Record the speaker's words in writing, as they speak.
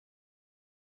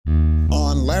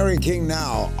Larry King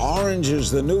now. Orange is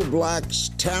the New Black's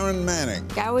Taryn Manning.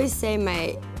 I always say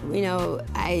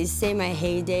I say my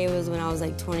heyday was when I was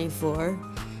like 24.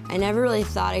 I never really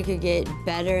thought I could get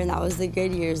better, and that was the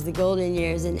good years, the golden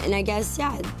years. And I guess,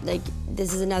 yeah, like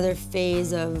this is another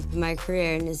phase of my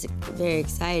career, and it's very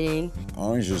exciting.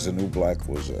 Orange is the New Black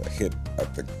was a hit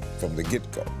from the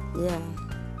get-go. Yeah,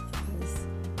 it was.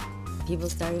 People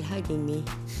started hugging me.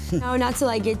 No, not to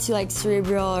like get too like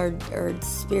cerebral or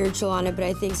spiritual on it, but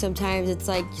I think sometimes it's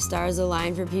like stars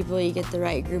align for people. You get the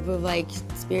right group of like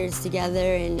spirits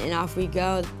together, and off we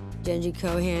go. Genji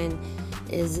Cohan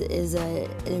is an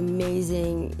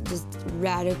amazing, just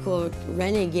radical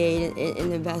renegade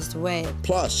in the best way.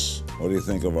 Plus, what do you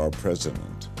think of our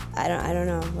president? I don't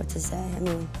know what to say. I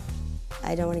mean,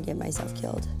 I don't want to get myself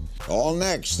killed. All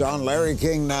next on Larry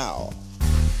King Now.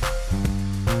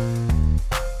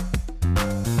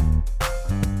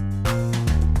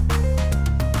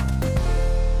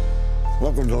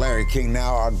 Welcome to Larry King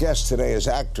Now. Our guest today is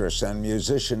actress and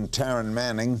musician Taryn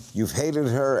Manning. You've hated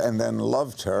her and then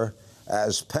loved her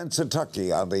as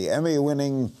Pennsatucky on the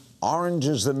Emmy-winning Orange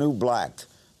is the New Black.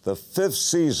 The 5th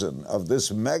season of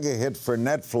this mega hit for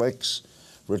Netflix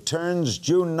returns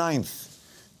June 9th.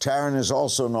 Taryn is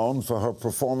also known for her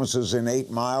performances in 8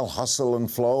 Mile, Hustle and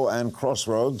Flow, and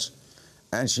Crossroads.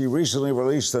 And she recently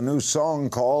released a new song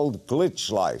called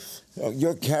Glitch Life.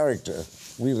 Your character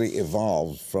really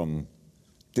evolved from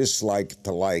dislike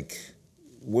to like.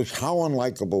 How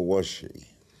unlikable was she?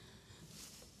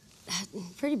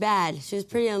 Pretty bad. She was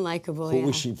pretty unlikable. Who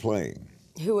was she playing?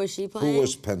 Who was she playing? Who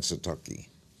was Pennsatucky?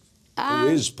 Who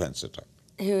is Pennsatucky?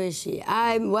 Who is she?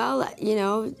 Well, you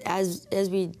know, as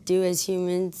we do as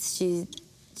humans,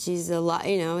 she's a lot.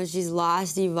 You know, she's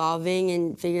lost, evolving,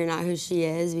 and figuring out who she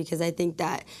is. Because I think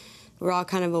that we're all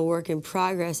kind of a work in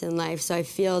progress in life. So I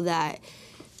feel that,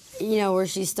 you know, where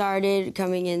she started,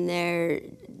 coming in there,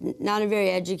 not a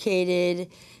very educated,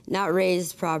 not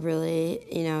raised properly,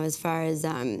 you know, as far as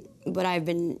what I've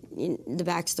been, the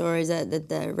backstories that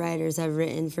the writers have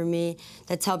written for me,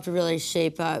 that's helped to really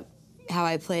shape up how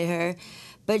I play her.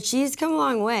 But she's come a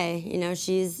long way, you know.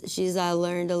 She's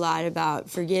learned a lot about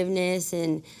forgiveness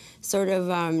and sort of,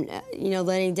 you know,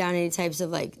 letting down any types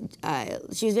of like.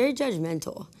 She was very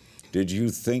judgmental. Did you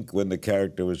think when the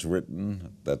character was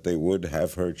written that they would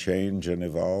have her change and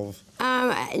evolve?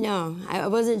 No, I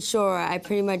wasn't sure. I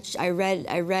read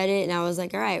it and I was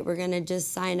like, all right, we're gonna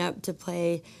just sign up to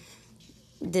play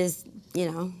this, you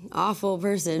know, awful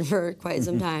person for quite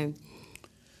some time.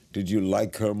 Did you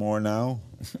like her more now?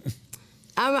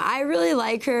 I really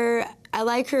like her. I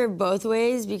like her both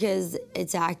ways because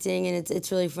it's acting and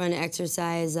it's really fun to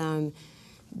exercise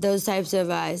those types of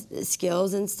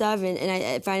skills and stuff, and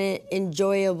I find it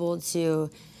enjoyable to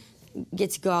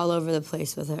get to go all over the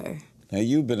place with her. Now,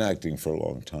 you've been acting for a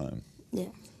long time. Yeah.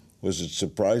 Was it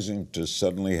surprising to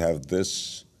suddenly have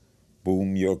this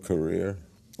boom your career?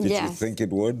 Did you think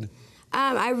it would?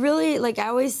 I really, like, I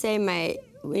always say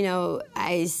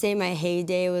I say my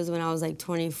heyday was when I was like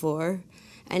 24.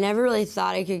 I never really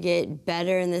thought I could get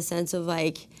better in the sense of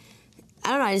like, I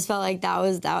don't know, I just felt like that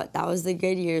was the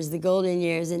good years, the golden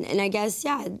years. And I guess,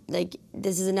 yeah, like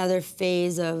this is another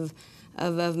phase of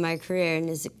my career, and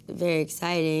it's very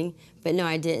exciting. But no,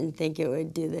 I didn't think it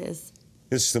would do this.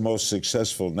 It's the most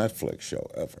successful Netflix show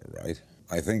ever, right?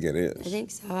 I think it is. I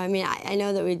think so. I mean, I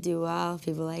know that we do well.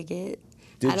 People like it.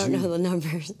 I don't know the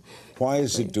numbers. Why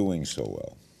is it doing so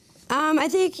well? I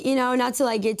think, you know, not to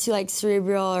like get too like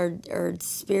cerebral or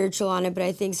spiritual on it, but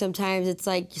I think sometimes it's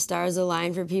like stars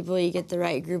align for people. You get the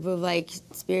right group of like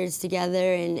spirits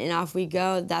together, and off we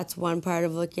go. That's one part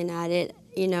of looking at it,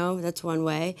 you know, that's one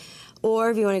way. Or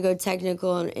if you want to go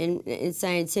technical and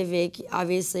scientific,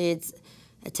 obviously it's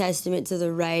a testament to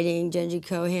the writing. Genji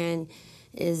Cohan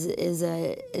is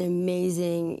an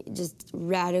amazing, just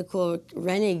radical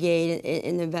renegade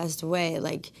in the best way,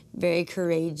 like very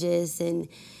courageous, and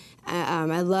I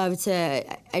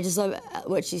just love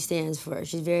what she stands for.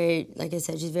 She's very, like I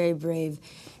said, she's very brave.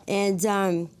 And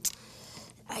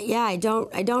yeah, I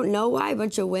don't know why. A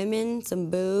bunch of women, some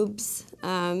boobs,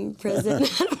 prison,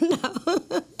 I don't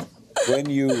know. When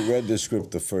you read the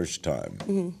script the first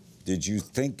time, did you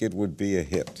think it would be a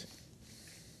hit?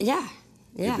 Yeah.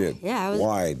 You did? Yeah.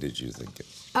 Why did you think it?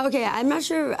 Okay, I'm not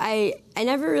sure. I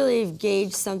never really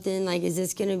gauged something like, is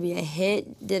this going to be a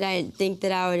hit? Did I think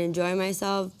that I would enjoy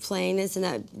myself playing this and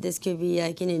that this could be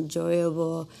like an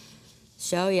enjoyable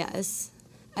show? Yes.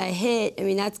 A hit, I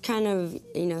mean, that's kind of,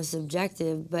 you know,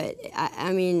 subjective, but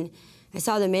I mean, I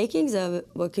saw the makings of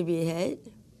what could be a hit.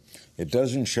 It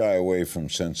doesn't shy away from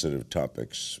sensitive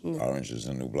topics. Orange is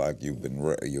the New Black. You've been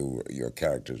your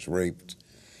character's raped.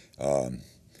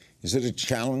 Is it a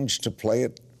challenge to play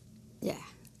it? Yeah,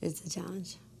 it's a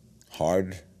challenge.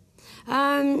 Hard?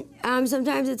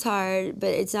 Sometimes it's hard, but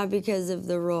it's not because of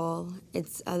the role.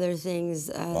 It's other things.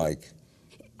 Like?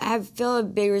 I feel a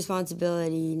big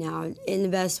responsibility now, in the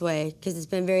best way, because it's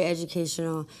been very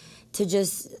educational, to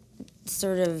just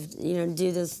sort of,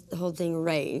 do this whole thing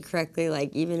right and correctly,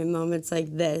 like even in moments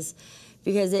like this,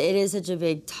 because it is such a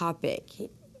big topic, and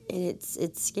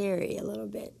it's scary a little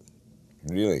bit.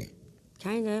 Really?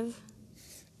 Kind of.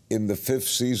 In the 5th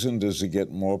season, does it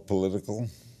get more political?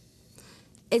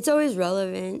 It's always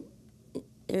relevant.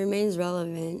 It remains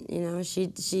relevant.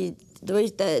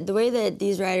 The way that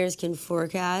these writers can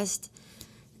forecast,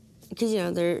 because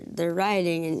they're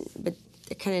writing but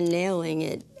they're kind of nailing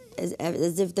it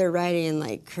as if they're writing in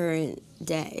like current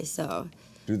day. So,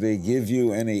 do they give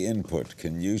you any input?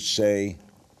 Can you say,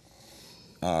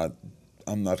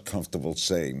 I'm not comfortable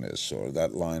saying this, or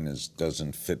that line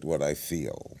doesn't fit what I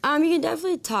feel? You can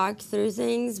definitely talk through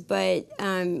things, but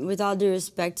with all due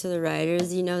respect to the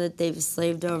writers, you know that they've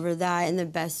slaved over that in the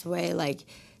best way. Like,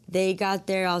 they got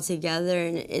there all together,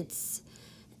 and it's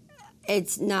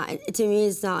not, to me,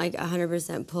 it's not like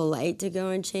 100% polite to go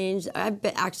and change. I've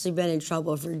actually been in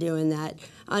trouble for doing that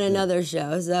on another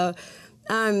show. So,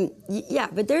 yeah,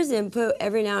 but there's input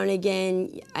every now and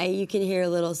again. You can hear a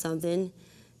little something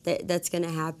that's going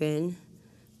to happen,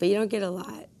 but you don't get a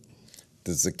lot.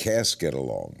 Does the cast get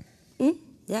along?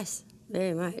 Yes,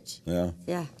 very much. Yeah?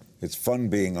 Yeah. It's fun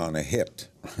being on a hit,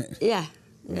 right? Yeah.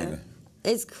 Yeah.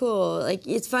 It's cool. Like,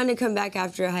 it's fun to come back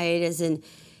after a hiatus and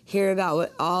hear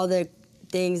about all the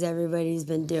things everybody's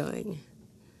been doing.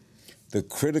 The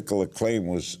critical acclaim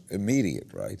was immediate,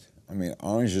 right? I mean,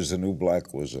 Orange is the New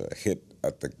Black was a hit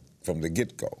from the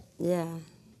get-go. Yeah,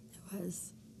 it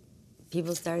was.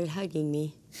 People started hugging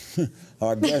me.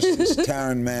 Our guest is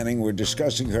Taryn Manning. We're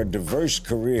discussing her diverse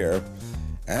career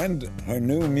and her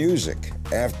new music.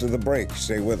 After the break,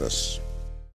 stay with us.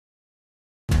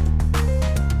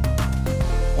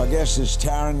 Our guest is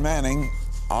Taryn Manning.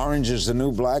 Orange is the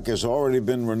New Black has already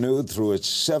been renewed through its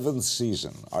 7th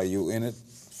season. Are you in it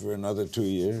for another 2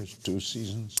 years, 2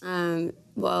 seasons?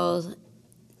 Well, I'm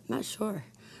not sure.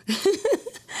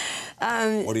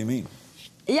 What do you mean?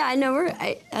 Yeah, I know.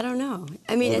 I don't know.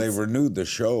 I mean, well, they renewed the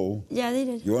show. Yeah, they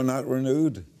did. You're not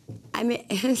renewed? I mean,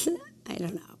 I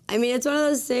don't know. I mean, it's one of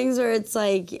those things where it's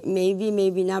like maybe,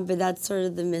 maybe not, but that's sort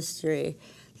of the mystery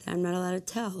that I'm not allowed to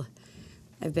tell.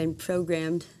 I've been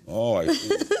programmed. Oh, I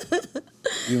see.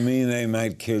 You mean they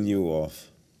might kill you off?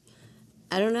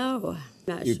 I don't know.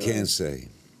 Not you sure. Can't say.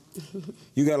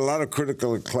 You got a lot of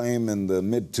critical acclaim in the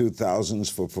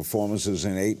mid-2000s for performances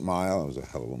in 8 Mile, it was a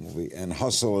hell of a movie, and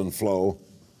Hustle and Flow.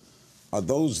 Are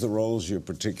those the roles you're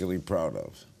particularly proud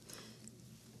of?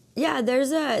 Yeah,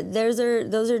 those are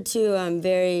two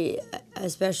very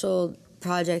special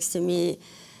projects to me.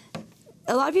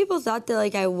 A lot of people thought that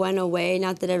like I went away,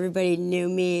 not that everybody knew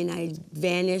me and I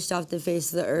vanished off the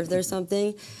face of the earth or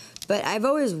something, but I've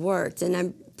always worked, and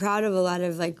I'm proud of a lot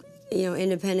of like,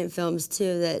 independent films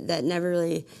too that never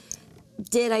really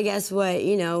did, I guess, what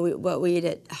what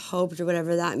we'd hoped or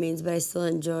whatever that means, but I still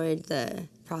enjoyed the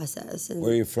process. And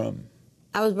where are you from?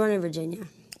 I was born in Virginia.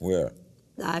 Where?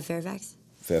 Fairfax.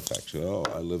 Fairfax. Oh,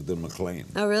 I lived in McLean.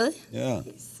 Oh, really? Yeah,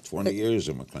 20 years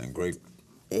in McLean. Great.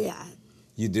 Yeah.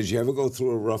 Did you ever go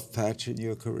through a rough patch in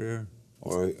your career,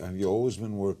 or have you always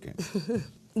been working?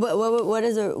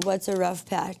 What's a rough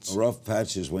patch? A rough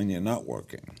patch is when you're not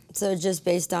working. So just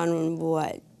based on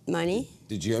what? Money?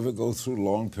 Did you ever go through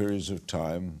long periods of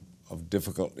time of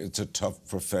difficult? It's a tough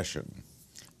profession,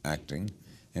 acting,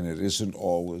 and it isn't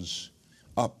always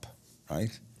up,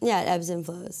 right? Yeah, it ebbs and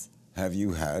flows. Have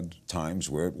you had times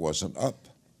where it wasn't up?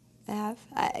 I have.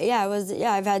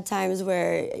 I've had times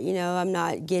where I'm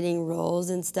not getting roles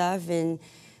and stuff,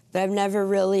 but I've never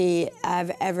really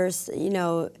ever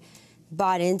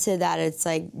bought into that it's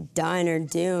like done or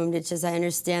doomed. It's just I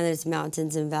understand that it's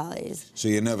mountains and valleys. So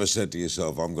you never said to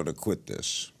yourself, I'm going to quit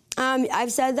this?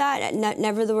 I've said that,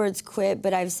 never the words quit,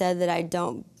 but I've said that I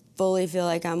don't fully feel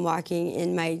like I'm walking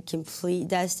in my complete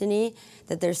destiny,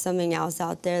 that there's something else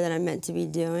out there that I'm meant to be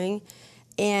doing.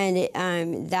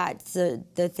 And that's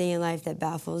the thing in life that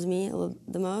baffles me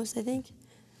the most, I think.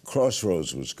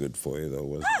 Crossroads was good for you, though,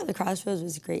 wasn't it? The Crossroads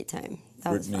was a great time.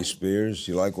 Britney Spears,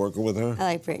 you like working with her? I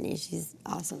like Britney. She's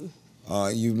awesome.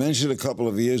 You mentioned a couple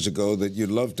of years ago that you'd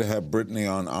love to have Britney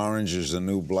on Orange is the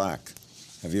New Black.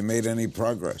 Have you made any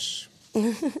progress?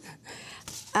 Not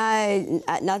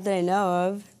that I know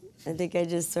of. I think I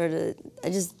just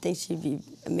think she'd be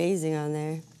amazing on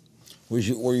there.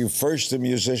 Were you first a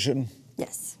musician?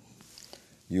 Yes.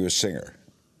 You a singer?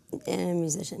 And a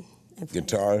musician.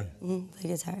 Guitar? Play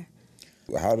guitar.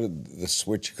 How did the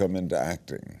switch come into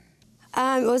acting?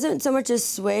 It wasn't so much a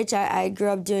switch. I grew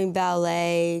up doing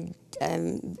ballet.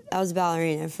 I was a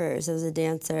ballerina first. I was a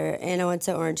dancer. And I went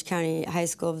to Orange County High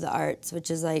School of the Arts,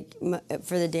 which is like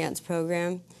for the dance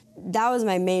program. That was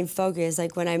my main focus,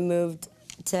 like when I moved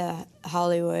to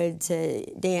Hollywood to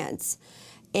dance.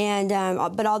 And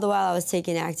but all the while I was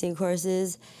taking acting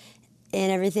courses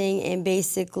and everything. And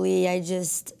basically I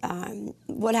just,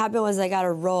 what happened was I got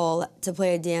a role to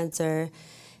play a dancer.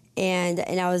 And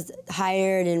I was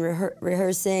hired and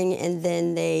rehearsing, and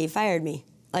then they fired me.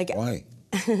 Like, why?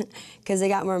 Because they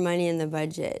got more money in the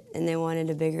budget, and they wanted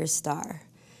a bigger star.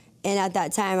 And at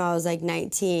that time, I was like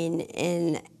 19,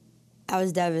 and I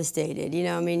was devastated. You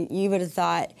know, I mean, you would have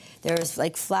thought there was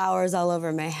like flowers all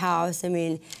over my house. I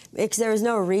mean, because there was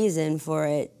no reason for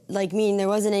it. Like, meaning there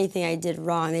wasn't anything I did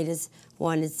wrong. They just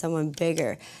wanted someone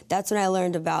bigger. That's when I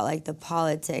learned about like the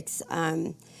politics.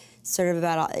 Sort of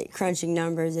about crunching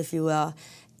numbers, if you will.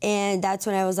 And that's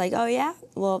when I was like, oh yeah,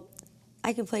 well,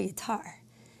 I can play guitar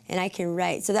and I can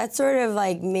write. So that sort of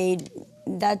like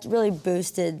that really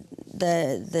boosted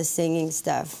the singing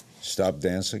stuff. Stop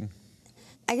dancing?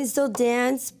 I can still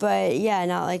dance, but yeah,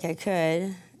 not like I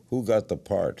could. Who got the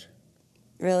part?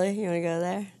 Really? You wanna go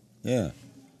there? Yeah.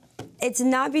 It's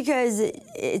not because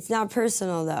it's not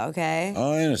personal though, okay?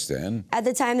 Oh, I understand. At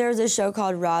the time there was a show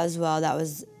called Roswell that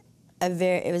was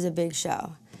it was a big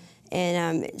show,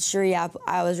 and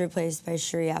I was replaced by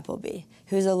Shiri Appleby,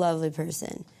 who's a lovely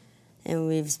person, and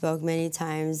we've spoke many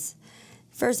times.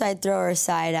 First, I'd throw her a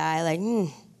side eye, like,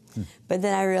 but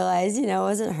then I realized, you know, it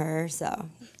wasn't her. So,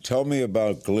 tell me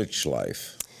about Glitch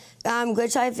Life.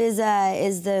 Glitch Life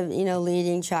is the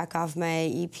leading track off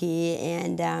my EP,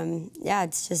 and yeah,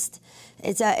 it's just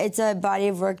it's a body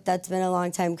of work that's been a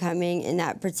long time coming. In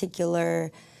that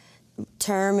particular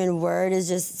term and word is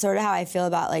just sort of how I feel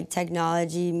about like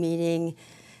technology meeting,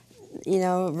 you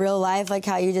know, real life, like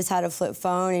how you just had a flip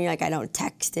phone and you're like, I don't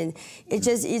text, and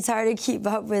it's hard to keep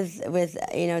up with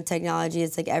you know, technology.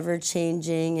 It's like ever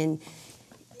changing, and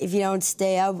if you don't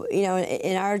stay up, you know,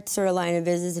 in our sort of line of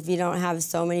business, if you don't have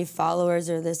so many followers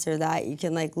or this or that, you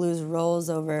can like lose roles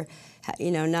over,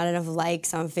 you know, not enough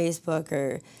likes on Facebook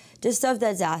or just stuff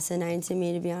that's asinine to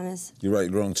me, to be honest. You write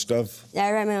your own stuff? Yeah,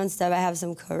 I write my own stuff. I have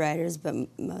some co-writers, but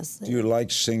mostly. Do you like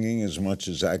singing as much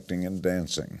as acting and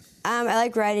dancing? I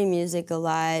like writing music a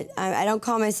lot. I don't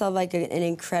call myself like an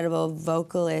incredible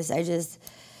vocalist. I just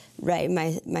write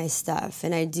my stuff,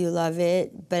 and I do love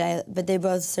it, but they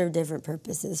both serve different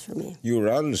purposes for me. You were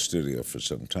out of the studio for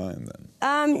some time then.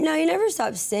 No, you never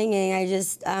stopped singing. I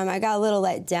just I got a little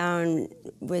let down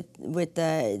with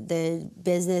the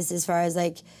business as far as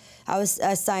like I was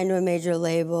signed to a major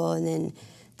label, and then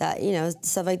that, you know,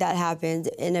 stuff like that happened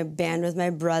in a band with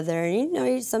my brother, and you know,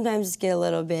 you sometimes just get a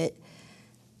little bit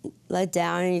let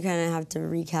down, and you kind of have to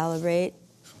recalibrate.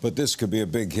 But this could be a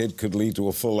big hit, could lead to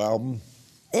a full album?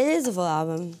 It is a full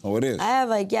album. Oh, it is? I have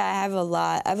a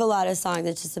lot of songs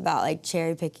that's just about like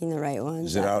cherry picking the right ones.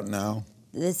 Is it out now?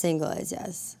 The single is,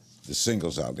 yes. The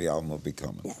single's out, the album will be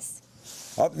coming. Yes.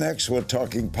 Up next, we're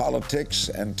talking politics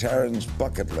and Taryn's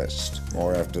bucket list.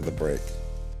 More after the break.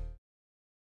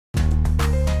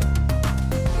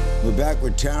 We're back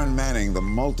with Taryn Manning, the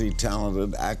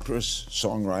multi-talented actress,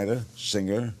 songwriter,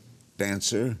 singer,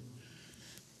 dancer.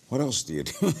 What else do you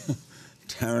do?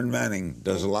 Taryn Manning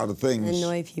does a lot of things.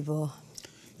 Annoy people.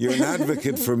 You're an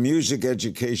advocate for music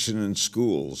education in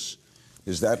schools.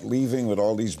 Is that leaving with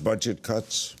all these budget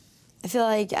cuts? I feel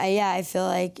like, I feel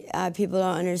like people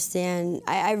don't understand.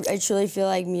 I truly feel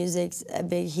like music's a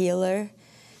big healer,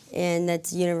 and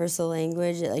that's universal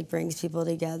language. It like brings people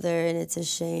together, and it's a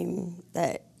shame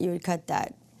that you would cut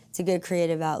that. It's a good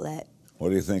creative outlet. What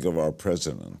do you think of our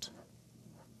president?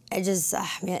 I just,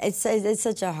 man, it's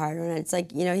such a hard one. It's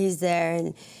like, you know, he's there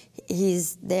and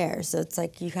he's there, so it's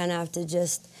like you kind of have to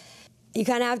just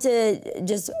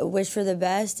wish for the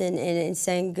best and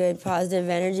send good, positive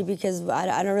energy, because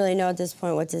I don't really know at this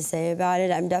point what to say about it.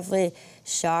 I'm definitely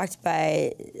shocked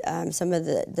by some of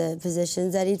the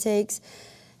positions that he takes,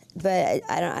 but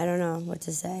I don't know what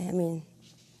to say. I mean,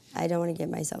 I don't want to get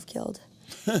myself killed.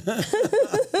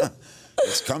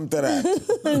 It's come to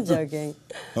that. I'm joking.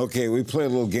 Okay, we play a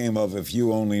little game of If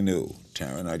You Only Knew.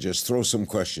 Taryn, I just throw some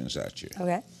questions at you.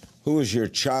 Okay. Who is your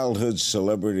childhood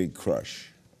celebrity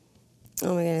crush?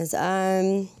 Oh my goodness.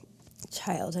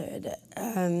 Childhood.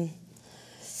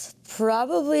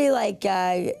 Probably like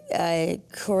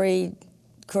Corey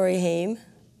Haim.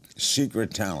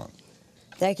 Secret talent.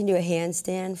 That I can do a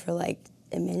handstand for like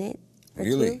a minute or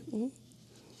really? two. Mm-hmm.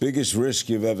 Biggest risk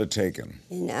you've ever taken?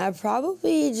 And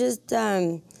probably just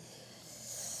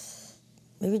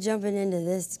Maybe jumping into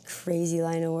this crazy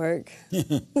line of work.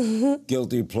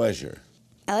 Guilty pleasure.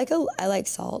 I like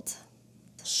salt.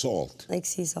 Salt. Like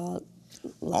sea salt.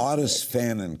 Oddest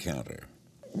fan encounter.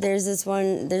 There's this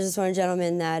one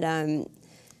gentleman that I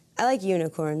like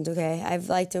unicorns, okay? I've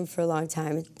liked them for a long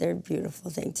time. They're a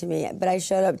beautiful thing to me. But I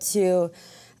showed up to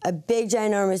a big,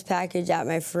 ginormous package at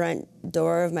my front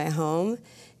door of my home.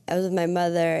 I was with my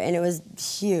mother, and it was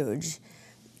huge.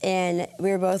 And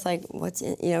we were both like, what's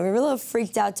in? You know, we were a little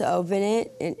freaked out to open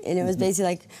it. And it was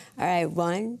basically like, all right,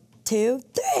 1, 2,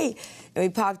 3. And we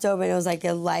popped open, it was like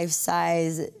a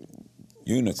life-size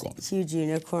Unicorn. Huge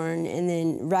unicorn. And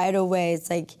then right away, it's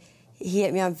like, he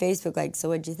hit me on Facebook, like, so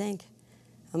what'd you think?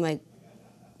 I'm like,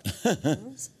 it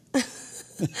was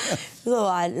a little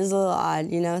odd. It was a little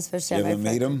odd, you know, especially You at ever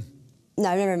my meet him? No,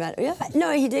 I've never met him. Yeah,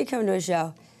 no, he did come to a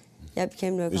show. Yep,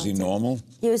 came to a Was concert. he normal?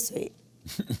 He was sweet.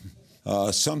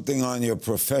 Something on your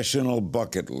professional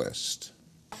bucket list.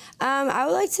 I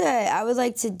would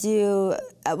like to do.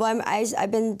 Well,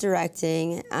 I've been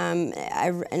directing, and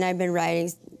I've been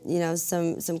writing, you know,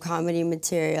 some comedy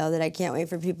material that I can't wait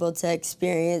for people to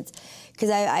experience, because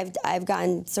I've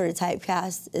gotten sort of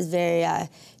typecast as very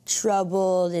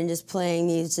troubled and just playing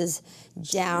these just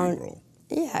down. Cerebral.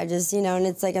 Yeah, just, you know, and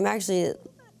it's like I'm actually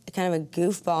kind of a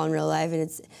goofball in real life, and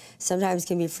it's sometimes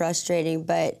can be frustrating.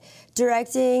 But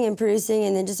directing and producing,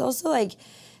 and then just also like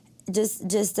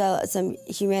just some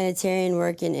humanitarian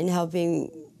work in helping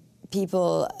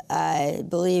people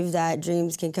believe that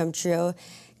dreams can come true.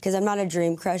 Because I'm not a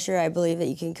dream crusher. I believe that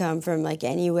you can come from like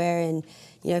anywhere, and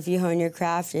you know, if you hone your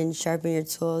craft and sharpen your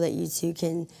tool, that you too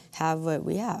can have what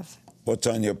we have. What's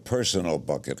on your personal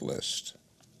bucket list?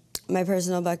 My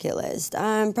personal bucket list.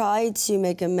 Probably to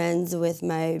make amends with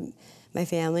my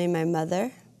family, my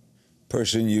mother.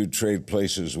 Person you'd trade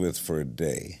places with for a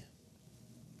day.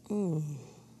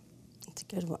 That's a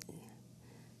good one.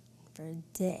 For a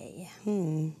day.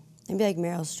 Maybe like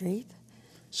Meryl Streep.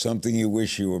 Something you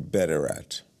wish you were better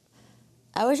at.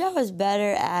 I wish I was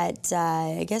better at,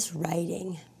 I guess,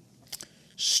 writing.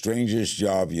 Strangest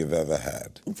job you've ever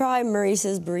had. Probably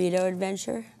Maurice's Burrito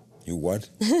Adventure. You what?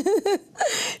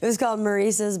 It was called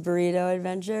Maurice's Burrito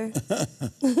Adventure.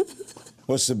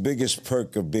 What's the biggest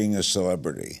perk of being a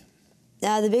celebrity?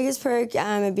 The biggest perk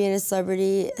of being a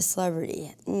celebrity,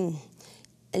 an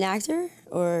actor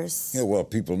or? Yeah, well,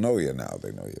 people know you now.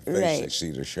 They know your face. Right. They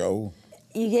see the show.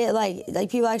 You get like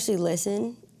people actually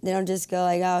listen. They don't just go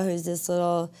like, oh, who's this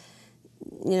little,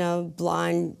 you know,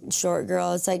 blonde short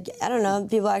girl? It's like, I don't know.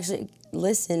 People actually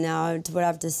listen now to what I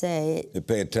have to say. They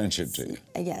pay attention to you.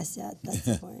 I guess, yeah, that's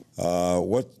the point.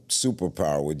 What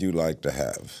superpower would you like to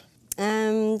have?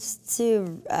 Just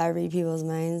to read people's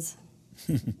minds.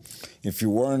 If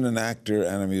you weren't an actor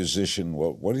and a musician,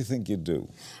 what do you think you'd do?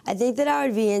 I think that I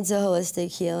would be into holistic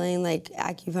healing, like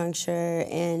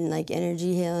acupuncture and like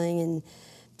energy healing, and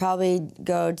probably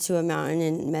go to a mountain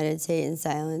and meditate in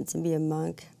silence and be a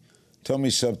monk. Tell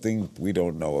me something we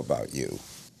don't know about you.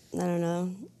 I don't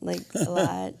know, like a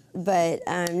lot, but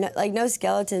no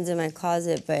skeletons in my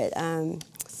closet, but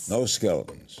No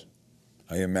skeletons.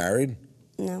 Are you married?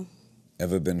 No.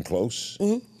 Ever been close?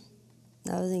 I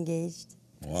was engaged.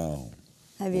 Wow.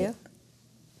 Have you?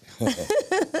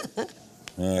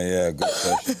 Yeah, good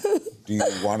question. Do you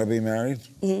want to be married?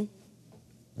 Want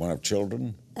to have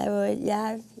children? I would,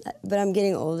 yeah, but I'm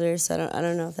getting older, so I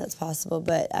don't know if that's possible,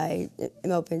 but I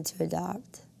am open to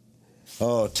adopt.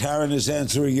 Oh, Taryn is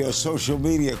answering your social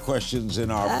media questions in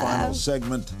our final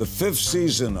segment. The 5th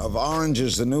season of Orange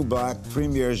is the New Black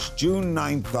premieres June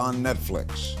 9th on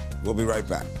Netflix. We'll be right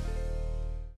back.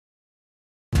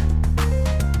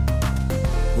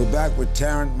 We're back with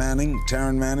Taryn Manning.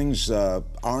 Taryn Manning's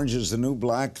Orange is the New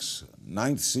Black's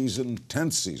 9th season,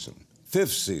 10th season, 5th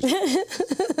season.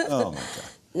 Oh, my God.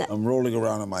 No, I'm rolling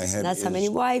around in my head. That's how many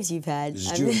wives you've had.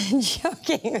 I'm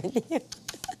joking with you.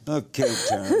 Okay,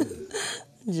 Taryn.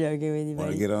 Joking with you, Want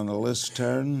buddy. to get on the list,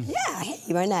 Taryn? Yeah,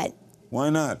 hey, why not? Why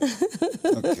not?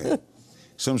 Okay.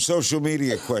 Some social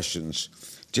media questions.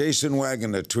 Jason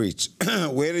Wagner tweets,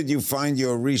 where did you find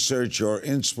your research or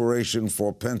inspiration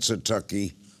for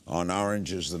Pennsatucky on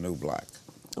Orange is the New Black?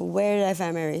 Where did I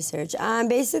find my research?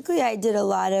 Basically, I did a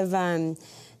lot of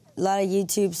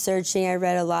YouTube searching. I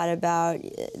read a lot about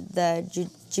the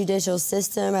judicial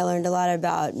system. I learned a lot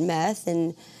about meth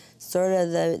and sort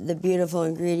of the beautiful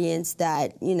ingredients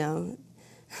that, you know,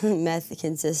 meth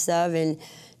consists of. And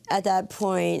at that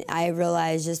point, I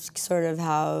realized just sort of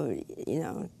how, you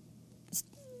know,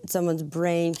 someone's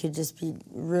brain could just be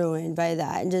ruined by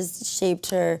that, and just shaped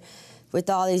her with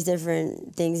all these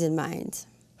different things in mind.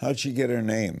 How'd she get her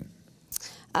name?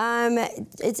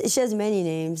 She has many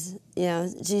names. You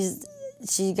know, she's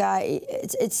she got,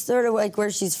 it's sort of like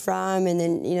where she's from, and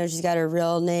then, you know, she's got her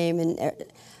real name and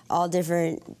all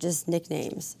different just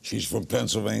nicknames. She's from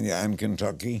Pennsylvania and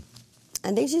Kentucky?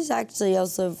 I think she's actually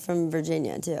also from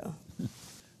Virginia, too.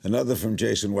 Another from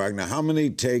Jason Wagner. How many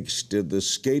takes did the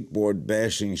skateboard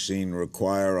bashing scene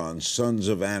require on Sons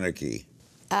of Anarchy?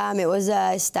 It was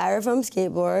a styrofoam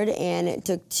skateboard, and it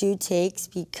took 2 takes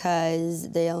because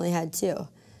they only had 2.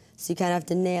 So you kind of have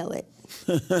to nail it.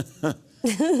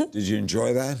 Did you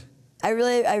enjoy that? I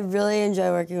really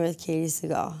enjoy working with Katie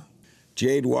Segal.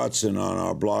 Jade Watson on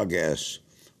our blog asks,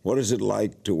 what is it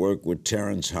like to work with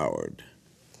Terrence Howard?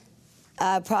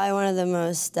 Probably one of the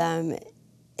most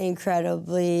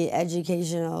incredibly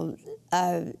educational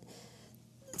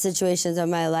situations of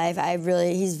my life.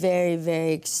 He's very,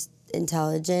 very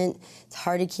intelligent. It's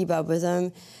hard to keep up with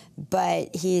him,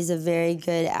 but he's a very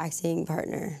good acting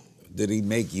partner. Did he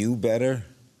make you better?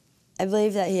 I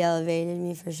believe that he elevated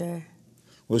me for sure.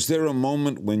 Was there a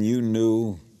moment when you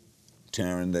knew,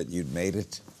 Taryn, that you'd made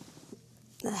it?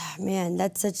 Man,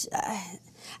 that's such...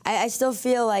 I still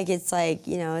feel like it's like,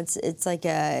 you know, it's like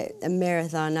a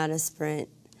marathon, not a sprint.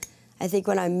 I think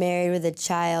when I'm married with a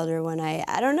child, or when I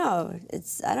don't know.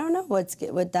 I don't know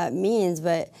what that means,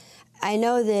 but I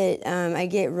know that I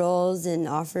get roles and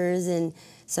offers, and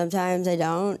sometimes I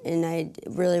don't, and I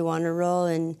really want a role,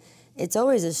 and it's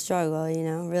always a struggle, you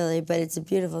know, really, but it's a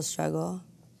beautiful struggle.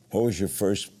 What was your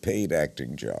first paid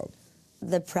acting job?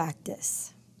 The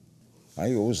Practice.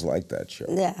 I always liked that show.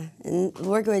 Yeah, and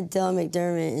working with Dylan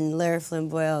McDermott and Larry Flynn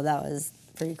Boyle, that was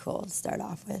pretty cool to start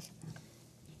off with.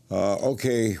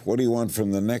 Okay, what do you want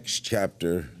from the next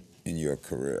chapter in your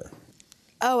career?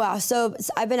 Oh, wow. So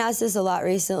I've been asked this a lot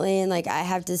recently, and like I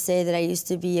have to say that I used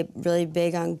to be really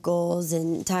big on goals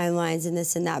and timelines and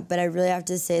this and that, but I really have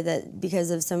to say that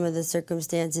because of some of the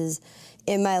circumstances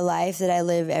in my life, that I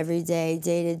live every day,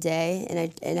 day to day,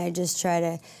 and I just try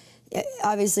to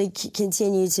obviously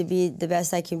continue to be the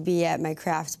best I can be at my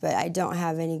craft, but I don't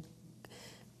have any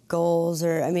goals,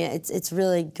 or, I mean, it's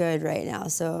really good right now,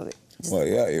 so. Well,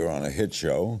 yeah, you're on a hit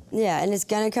show. Yeah, and it's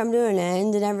going to come to an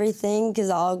end and everything,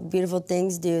 because all beautiful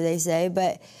things do, they say.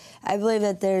 But I believe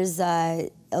that there's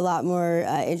a lot more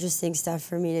interesting stuff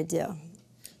for me to do.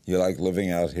 You like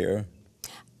living out here?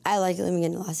 I like living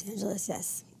in Los Angeles,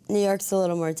 yes. New York's a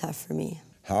little more tough for me.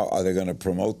 How are they going to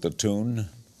promote the tune?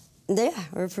 Yeah,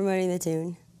 we're promoting the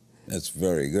tune. That's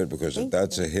very good, because if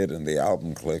that's a hit and the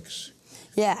album clicks.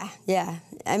 Yeah, yeah.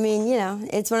 I mean, you know,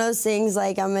 it's one of those things,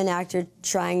 like, I'm an actor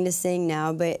trying to sing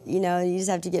now, but, you know, you just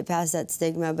have to get past that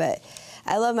stigma. But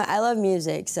I love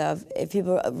music, so if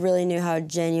people really knew how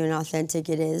genuine, authentic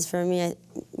it is for me,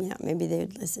 you know, maybe they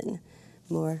would listen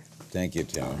more. Thank you,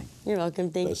 Taryn. You're welcome.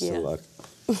 Thank you. Best of luck.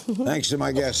 Thanks to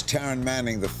my guest, Taryn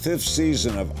Manning. The 5th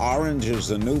season of Orange is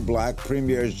the New Black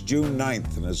premieres June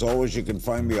 9th. And as always, you can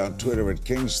find me on Twitter at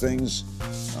King's Things.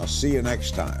 I'll see you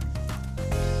next time.